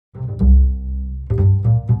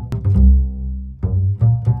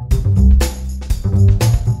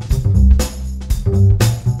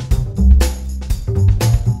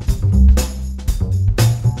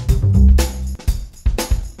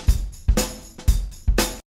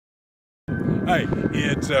Hi,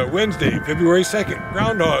 it's Wednesday, February 2nd,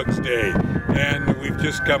 Groundhog's Day, and we've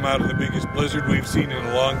just come out of the biggest blizzard we've seen in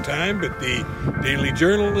a long time, but the Daily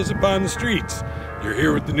Journal is upon the streets. You're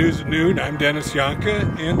here with the news at noon. I'm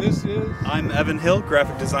Yohnka, and this is... I'm Evan Hill,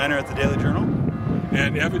 graphic designer at the Daily Journal.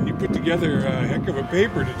 And Evan, you put together a heck of a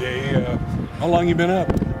paper today. How long you been up?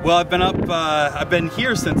 Well, I've been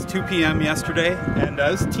here since 2 p.m. yesterday, and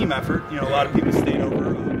it was a team effort. You know, a lot of people stayed over.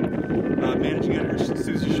 Managing editor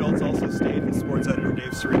Susie Schultz also stayed, and sports editor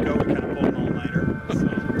Dave Sirico. We kind of pulled an all-nighter.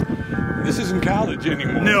 So. This isn't college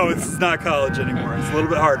anymore. No, it's not college anymore. It's a little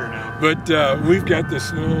bit harder now. But we've got the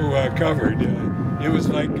snow covered. It was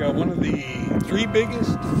like one of the three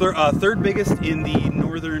biggest? Third biggest in the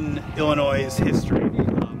northern Illinois history. We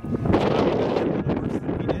got a little worse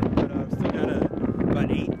than we did, but we've still got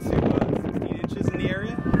about 8 to 16 inches in the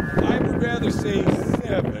area. I would rather say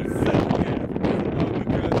 7.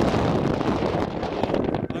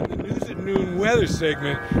 Weather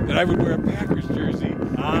segment that I would wear a Packers jersey if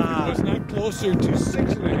it was not closer to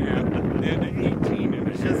 6.5 than 18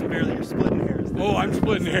 inches. Just barely, you're splitting hairs. Oh, I'm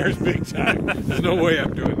splitting hairs big time. There's no way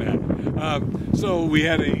I'm doing that. So we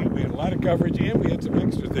had a lot of coverage, and we had some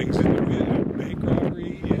extra things in there. We had a bank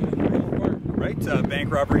robbery in Roma Park. Right,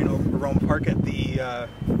 bank robbery in Roma Park at the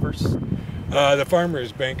the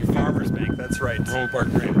Farmers Bank. Farmers Bank, that's right. Roma Park,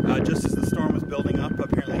 right. Just as the storm was building up,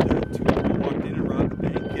 apparently the two people walked in and robbed the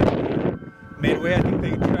bank and made away. I think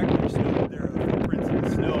they tracked their footprints in the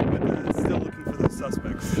snow, but still looking for those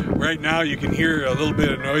suspects. Right now, you can hear a little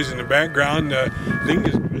bit of noise in the background.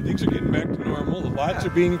 Things are getting back to normal. The lots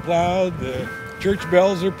are being plowed. The church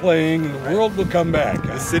bells are playing, and the world will come back.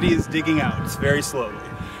 The city is digging out very slowly.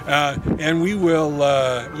 And we'll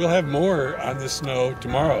have more on the snow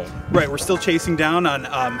tomorrow. Right, we're still chasing down on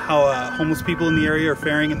how homeless people in the area are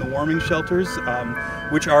faring in the warming shelters,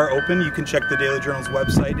 which are open. You can check the Daily Journal's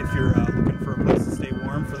website if you're looking for a place to stay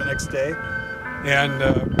warm for the next day. And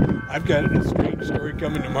I've got a strange story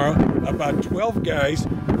coming tomorrow about 12 guys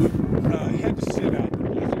who had to sit out the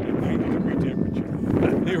blizzard at 90-degree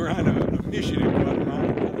temperature. They were on a mission in Guatemala,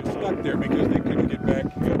 and they're stuck there because they couldn't get back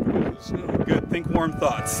because of the snow. Good, think warm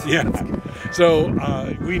thoughts. Yeah, so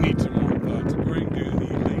we need some warm thoughts. According to the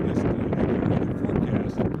latest weather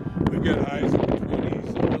forecast, we've got highs in the 20s,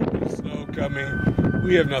 a little bit of snow coming.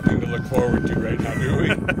 We have nothing to look forward to right now, do we?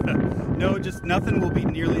 No, just nothing will be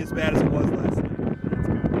nearly as bad as it was last night.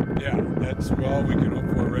 Yeah, that's all we can hope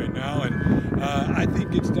for right now, and I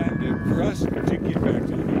think it's time for us to get back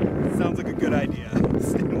to the Sounds like a good idea.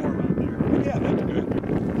 Stay warm out there. Yeah, that's good.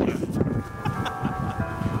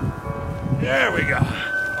 There we go.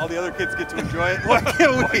 All the other kids get to enjoy it. Why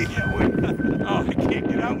can't we? Oh, I can't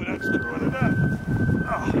get out without screwing it up.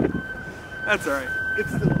 Oh, that's all right. It's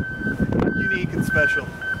still unique and special.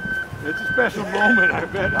 It's a special moment. I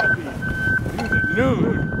bet I'll be at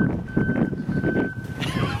noon.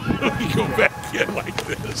 Let me go back in like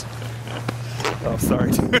this. Oh,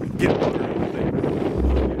 sorry. Get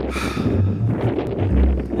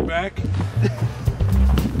We're back.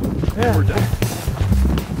 Yeah, we're done.